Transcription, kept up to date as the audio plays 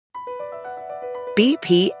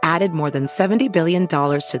BP added more than $70 billion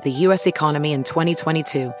to the U.S. economy in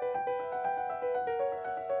 2022.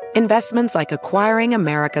 Investments like acquiring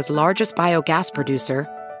America's largest biogas producer,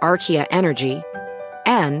 Archaea Energy,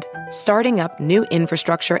 and starting up new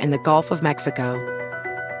infrastructure in the Gulf of Mexico.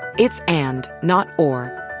 It's and, not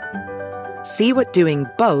or. See what doing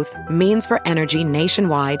both means for energy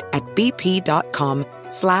nationwide at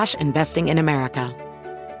bp.com/investing in America.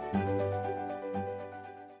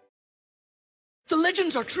 The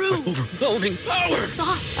legends are true. Overwhelming power! The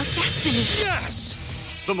sauce of destiny. Yes!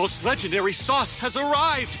 The most legendary sauce has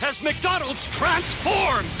arrived as McDonald's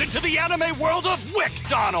transforms into the anime world of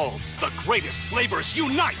WickDonald's. The greatest flavors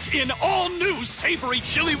unite in all new savory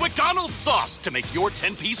chili McDonald's sauce to make your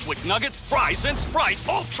 10-piece Wick Nuggets, fries, and Sprite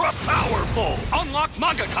ultra-powerful. Unlock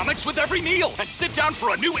manga comics with every meal and sit down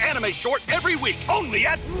for a new anime short every week only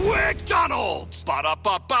at WickDonald's.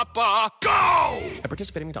 Ba-da-ba-ba-ba, go! At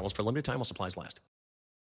participating McDonald's for a limited time while supplies last.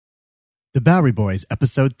 The Bowery Boys,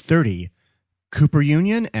 episode 30. Cooper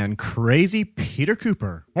Union and crazy Peter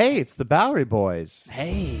Cooper. Hey, it's the Bowery Boys.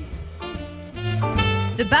 Hey.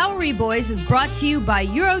 The Bowery Boys is brought to you by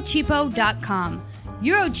Eurocheapo.com.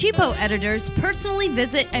 Eurocheapo editors personally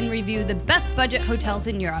visit and review the best budget hotels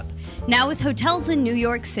in Europe, now with hotels in New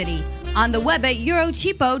York City, on the web at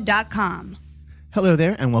Eurocheapo.com. Hello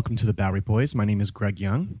there, and welcome to the Bowery Boys. My name is Greg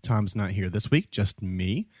Young. Tom's not here this week, just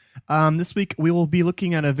me. This week, we will be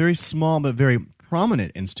looking at a very small but very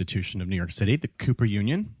prominent institution of New York City, the Cooper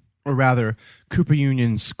Union, or rather, Cooper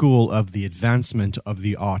Union School of the Advancement of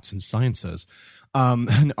the Arts and Sciences,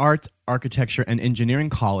 an art, architecture, and engineering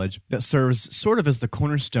college that serves sort of as the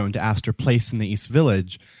cornerstone to Astor Place in the East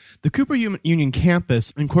Village. The Cooper Union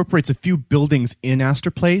campus incorporates a few buildings in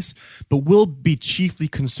Astor Place, but will be chiefly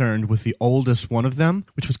concerned with the oldest one of them,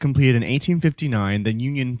 which was completed in 1859, the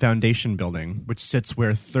Union Foundation Building, which sits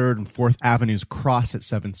where 3rd and 4th Avenues cross at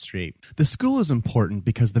 7th Street. The school is important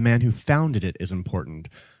because the man who founded it is important.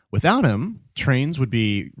 Without him, trains would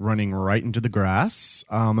be running right into the grass.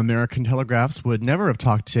 American telegraphs would never have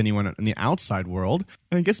talked to anyone in the outside world.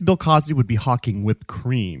 And I guess Bill Cosby would be hawking whipped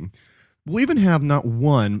cream. We'll even have not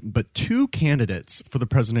one, but two candidates for the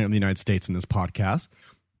President of the United States in this podcast.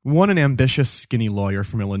 One, an ambitious, skinny lawyer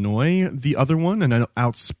from Illinois. The other one, an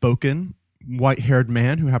outspoken, white-haired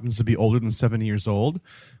man who happens to be older than 70 years old.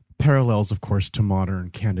 Parallels, of course, to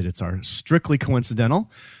modern candidates are strictly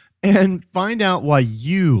coincidental. And find out why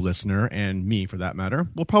you, listener, and me for that matter,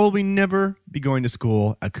 will probably never be going to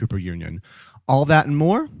school at Cooper Union. All that and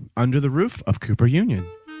more under the roof of Cooper Union.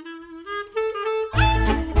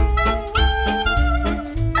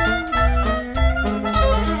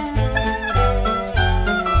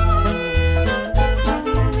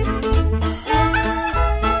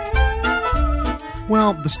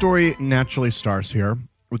 Well, the story naturally starts here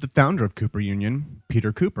with the founder of Cooper Union,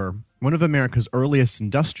 Peter Cooper, one of America's earliest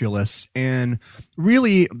industrialists, and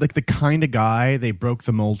really like the kind of guy they broke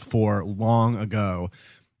the mold for long ago.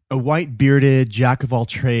 A white-bearded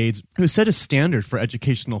jack-of-all-trades who set a standard for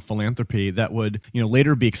educational philanthropy that would,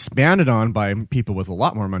 later be expanded on by people with a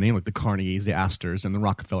lot more money, like the Carnegies, the Astors, and the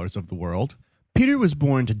Rockefellers of the world. Peter was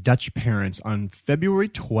born to Dutch parents on February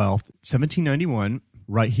 12th, 1791,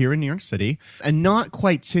 right here in New York City, and not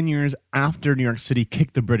quite 10 years after New York City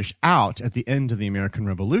kicked the British out at the end of the American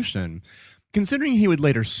Revolution. Considering he would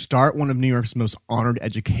later start one of New York's most honored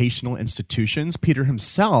educational institutions, Peter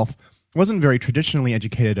himself wasn't very traditionally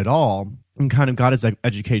educated at all and kind of got his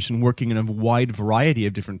education working in a wide variety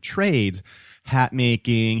of different trades. Hat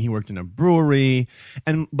making, he worked in a brewery,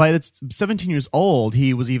 and by 17 years old,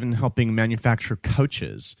 he was even helping manufacture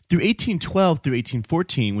coaches. Through 1812 through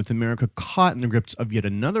 1814, with America caught in the grips of yet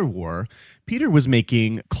another war, Peter was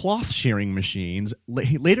making cloth shearing machines,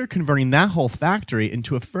 later converting that whole factory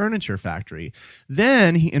into a furniture factory.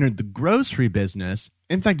 Then he entered the grocery business,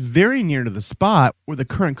 in fact, very near to the spot where the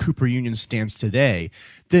current Cooper Union stands today.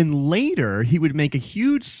 Then later, he would make a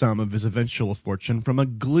huge sum of his eventual fortune from a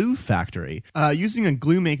glue factory, using a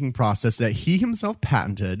glue-making process that he himself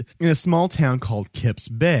patented in a small town called Kips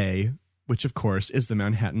Bay, which, of course, is the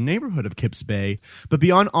Manhattan neighborhood of Kips Bay. But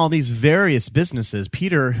beyond all these various businesses,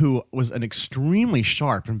 Peter, who was an extremely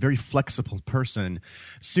sharp and very flexible person,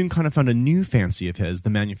 soon kind of found a new fancy of his, the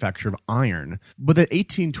manufacture of iron. But the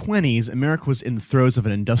 1820s, America was in the throes of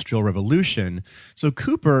an industrial revolution, so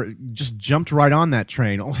Cooper just jumped right on that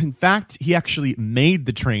train. In fact, he actually made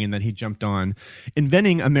the train that he jumped on,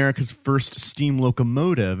 inventing America's first steam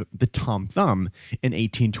locomotive, the Tom Thumb, in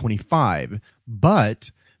 1825.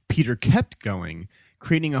 But Peter kept going,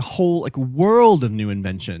 creating a whole world of new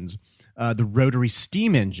inventions. the rotary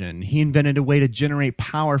steam engine. He invented a way to generate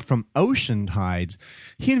power from ocean tides.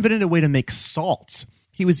 He invented a way to make salts.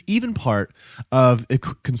 He was even part of a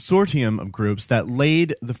consortium of groups that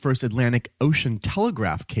laid the first Atlantic Ocean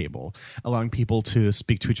telegraph cable, allowing people to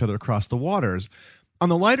speak to each other across the waters. On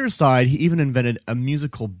the lighter side, he even invented a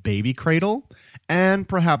musical baby cradle, and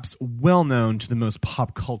perhaps well known to the most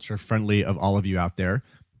pop culture friendly of all of you out there,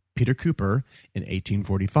 Peter Cooper, in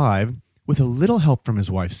 1845, with a little help from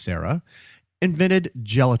his wife Sarah, invented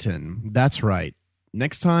gelatin. That's right.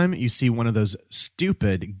 Next time you see one of those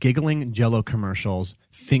stupid, giggling Jell-O commercials,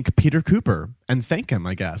 think Peter Cooper and thank him,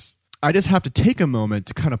 I guess. I just have to take a moment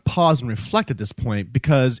to kind of pause and reflect at this point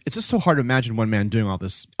because it's just so hard to imagine one man doing all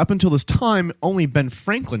this. Up until this time, only Ben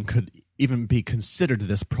Franklin could even be considered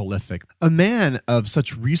this prolific. A man of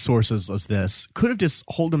such resources as this could have just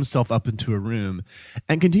holed himself up into a room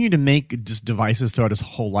and continued to make just devices throughout his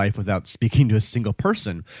whole life without speaking to a single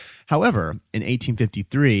person. However, in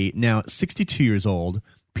 1853, now 62 years old,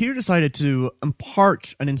 Peter decided to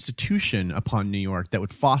impart an institution upon New York that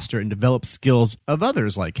would foster and develop skills of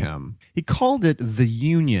others like him. He called it the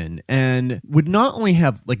Union and would not only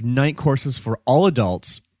have like night courses for all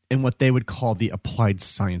adults in what they would call the applied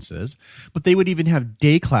sciences, but they would even have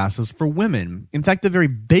day classes for women. In fact, the very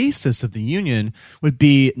basis of the Union would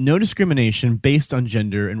be no discrimination based on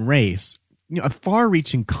gender and race. A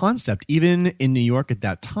far-reaching concept, even in New York at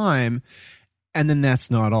that time. And then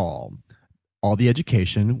that's not all. All the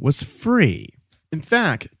education was free. In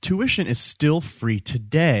fact, tuition is still free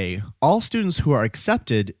today. All students who are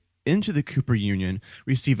accepted into the Cooper Union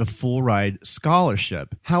receive a full-ride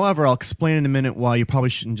scholarship. However, I'll explain in a minute why you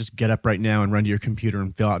probably shouldn't just get up right now and run to your computer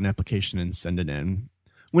and fill out an application and send it in.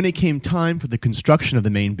 When it came time for the construction of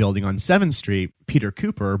the main building on 7th Street, Peter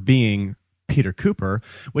Cooper, being Peter Cooper,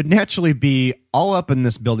 would naturally be all up in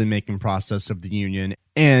this building-making process of the Union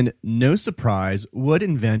and, no surprise, would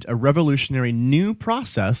invent a revolutionary new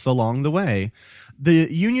process along the way.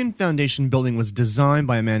 The Union Foundation building was designed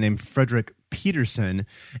by a man named Frederick Peterson,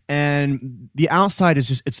 and the outside is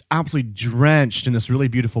just, it's absolutely drenched in this really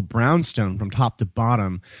beautiful brownstone from top to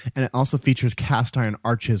bottom, and it also features cast iron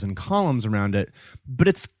arches and columns around it, but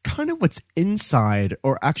it's kind of what's inside,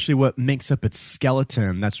 or actually what makes up its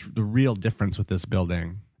skeleton, that's the real difference with this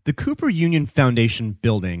building. The Cooper Union Foundation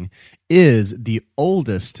building is the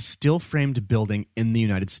oldest steel-framed building in the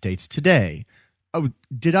United States today. Oh,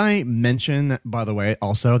 did I mention, by the way,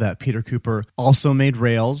 also that Peter Cooper also made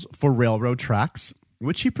rails for railroad tracks,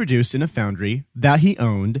 which he produced in a foundry that he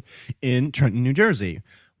owned in Trenton, New Jersey?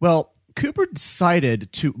 Well, Cooper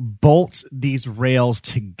decided to bolt these rails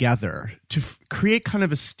together to create kind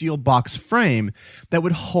of a steel box frame that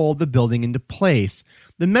would hold the building into place.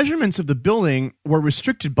 The measurements of the building were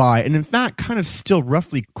restricted by, and in fact kind of still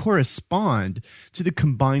roughly correspond to the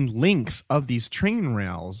combined length of these train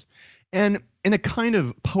rails. And in a kind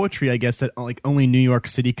of poetry, I guess, that like only New York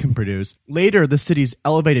City can produce, later the city's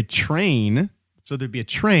elevated train, so there'd be a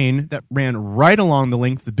train that ran right along the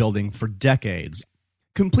length of the building for decades.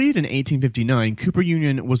 Completed in 1859, Cooper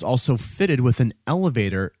Union was also fitted with an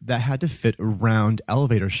elevator that had to fit a round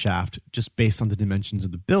elevator shaft just based on the dimensions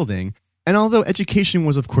of the building. And although education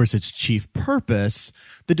was, of course, its chief purpose,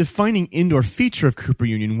 the defining indoor feature of Cooper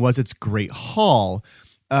Union was its Great Hall,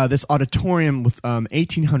 this auditorium with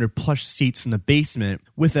 1,800 plush seats in the basement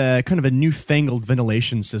with a kind of a newfangled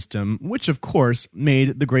ventilation system, which, of course,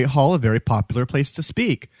 made the Great Hall a very popular place to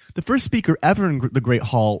speak. The first speaker ever in the Great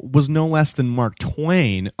Hall was no less than Mark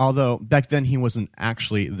Twain, although back then he wasn't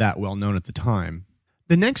actually that well known at the time.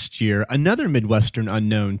 The next year, another Midwestern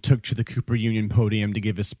unknown took to the Cooper Union podium to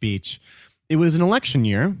give a speech. It was an election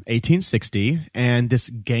year, 1860, and this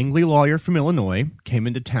gangly lawyer from Illinois came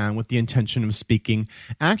into town with the intention of speaking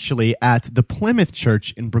actually at the Plymouth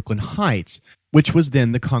Church in Brooklyn Heights, which was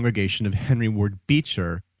then the congregation of Henry Ward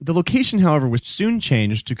Beecher. The location, however, was soon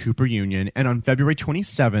changed to Cooper Union, and on February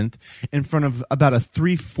 27th, in front of about a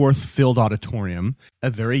 3/4 filled auditorium, a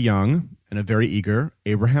very young and a very eager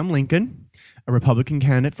Abraham Lincoln, a Republican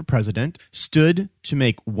candidate for president, stood to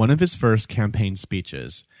make one of his first campaign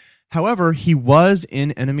speeches. However, he was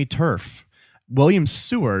in enemy turf. William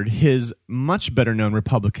Seward, his much better known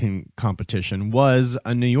Republican competition, was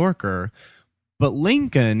a New Yorker, but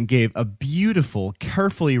Lincoln gave a beautiful,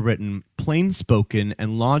 carefully written, plain-spoken,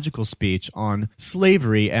 and logical speech on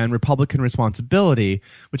slavery and Republican responsibility,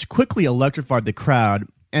 which quickly electrified the crowd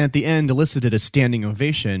and at the end elicited a standing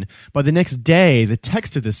ovation. By the next day, the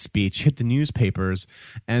text of this speech hit the newspapers,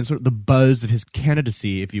 and sort of the buzz of his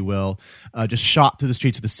candidacy, if you will, just shot through the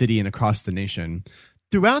streets of the city and across the nation.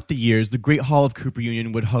 Throughout the years, the Great Hall of Cooper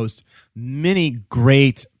Union would host many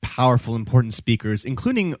great, powerful, important speakers,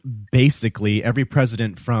 including basically every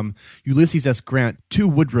president from Ulysses S. Grant to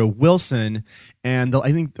Woodrow Wilson. And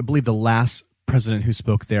I believe the last president who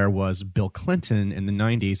spoke there was Bill Clinton in the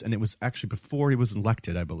 90s, and it was actually before he was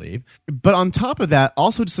elected, I believe. But on top of that,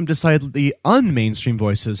 also some decidedly unmainstream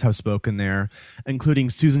voices have spoken there, including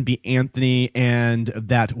Susan B. Anthony and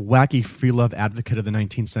that wacky free love advocate of the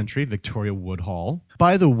 19th century, Victoria Woodhull.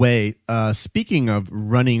 By the way, speaking of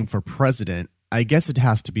running for president, I guess it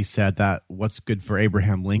has to be said that what's good for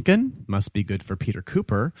Abraham Lincoln must be good for Peter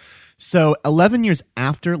Cooper. So 11 years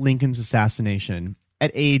after Lincoln's assassination,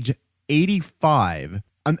 at age 85,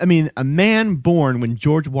 a man born when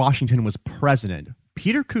George Washington was president,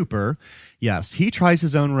 Peter Cooper, yes, he tries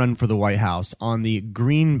his own run for the White House on the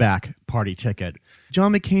Greenback Party ticket.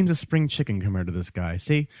 John McCain's a spring chicken compared to this guy.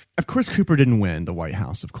 See, of course Cooper didn't win the White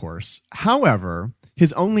House, of course. However,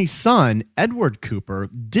 his only son, Edward Cooper,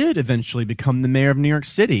 did eventually become the mayor of New York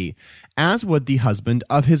City, as would the husband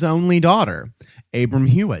of his only daughter, Abram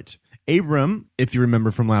Hewitt. Abram, if you remember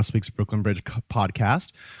from last week's Brooklyn Bridge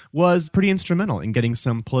podcast, was pretty instrumental in getting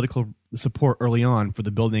some political support early on for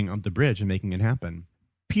the building of the bridge and making it happen.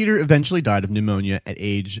 Peter eventually died of pneumonia at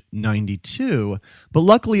age 92, but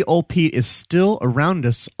luckily old Pete is still around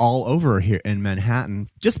us all over here in Manhattan.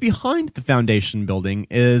 Just behind the Foundation building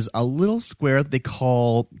is a little square that they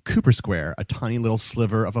call Cooper Square, a tiny little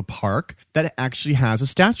sliver of a park that actually has a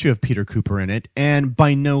statue of Peter Cooper in it, and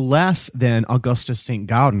by no less than Augustus St.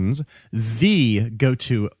 Gaudens, the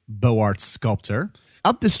go-to Beaux Arts sculptor.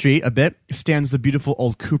 Up the street a bit stands the beautiful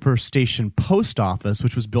old Cooper Station Post Office,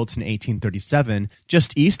 which was built in 1837.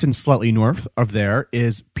 Just east and slightly north of there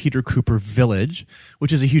is Peter Cooper Village,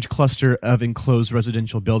 which is a huge cluster of enclosed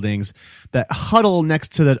residential buildings that huddle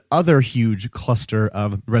next to that other huge cluster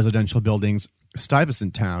of residential buildings,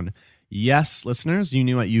 Stuyvesant Town. Yes, listeners, you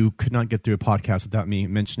knew that you could not get through a podcast without me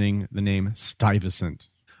mentioning the name Stuyvesant.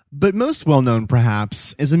 But most well-known,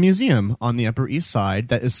 perhaps, is a museum on the Upper East Side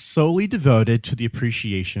that is solely devoted to the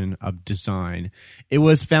appreciation of design. It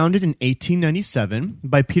was founded in 1897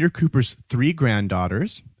 by Peter Cooper's 3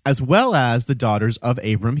 granddaughters, as well as the daughters of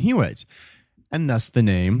Abram Hewitt, and thus the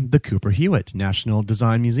name, the Cooper Hewitt National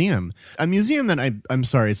Design Museum. A museum that I'm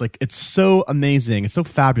sorry, it's so amazing, it's so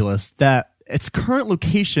fabulous that its current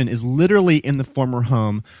location is literally in the former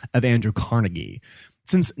home of Andrew Carnegie.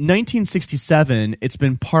 Since 1967, it's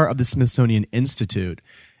been part of the Smithsonian Institute.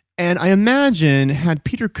 And I imagine, had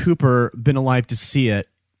Peter Cooper been alive to see it,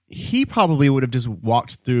 he probably would have just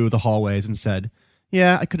walked through the hallways and said,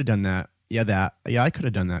 yeah, I could have done that. Yeah, that. Yeah, I could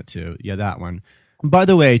have done that too. Yeah, that one. And by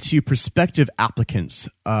the way, to prospective applicants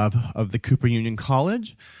of the Cooper Union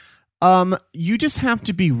College, you just have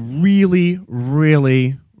to be really,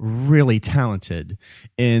 really, really talented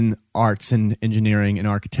in arts and engineering and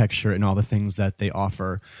architecture and all the things that they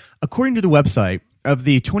offer. According to the website, of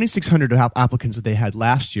the 2,600 applicants that they had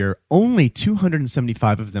last year, only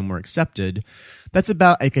 275 of them were accepted. That's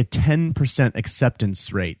about like a 10%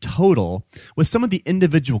 acceptance rate total, with some of the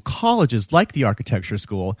individual colleges like the architecture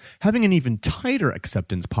school having an even tighter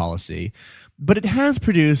acceptance policy. But it has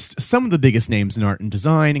produced some of the biggest names in art and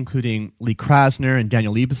design, including Lee Krasner and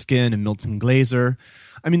Daniel Libeskind and Milton Glaser.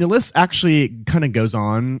 I mean, the list actually kind of goes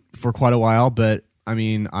on for quite a while, but I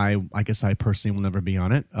mean, I guess I personally will never be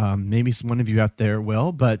on it. Maybe one of you out there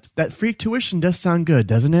will, but that free tuition does sound good,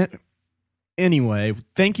 doesn't it? Anyway,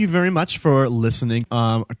 thank you very much for listening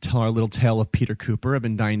to our little tale of Peter Cooper. I've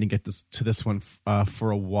been dying to get to this one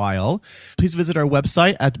for a while. Please visit our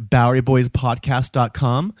website at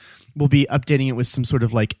BoweryBoysPodcast.com. We'll be updating it with some sort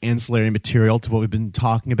of like ancillary material to what we've been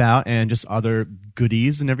talking about and just other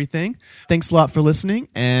goodies and everything. Thanks a lot for listening,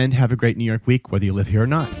 and have a great New York week, whether you live here or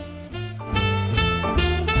not.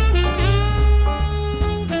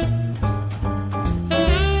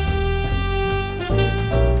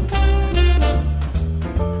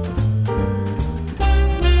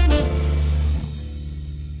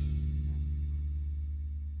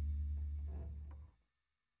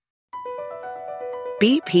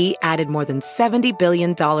 BP added more than $70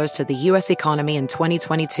 billion to the U.S. economy in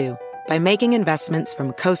 2022 by making investments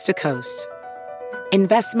from coast to coast.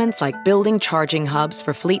 Investments like building charging hubs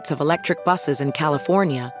for fleets of electric buses in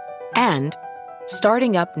California and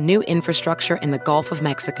starting up new infrastructure in the Gulf of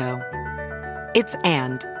Mexico. It's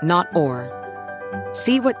and, not or.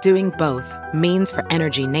 See what doing both means for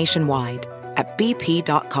energy nationwide at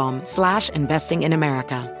bp.com/investing in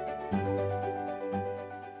America.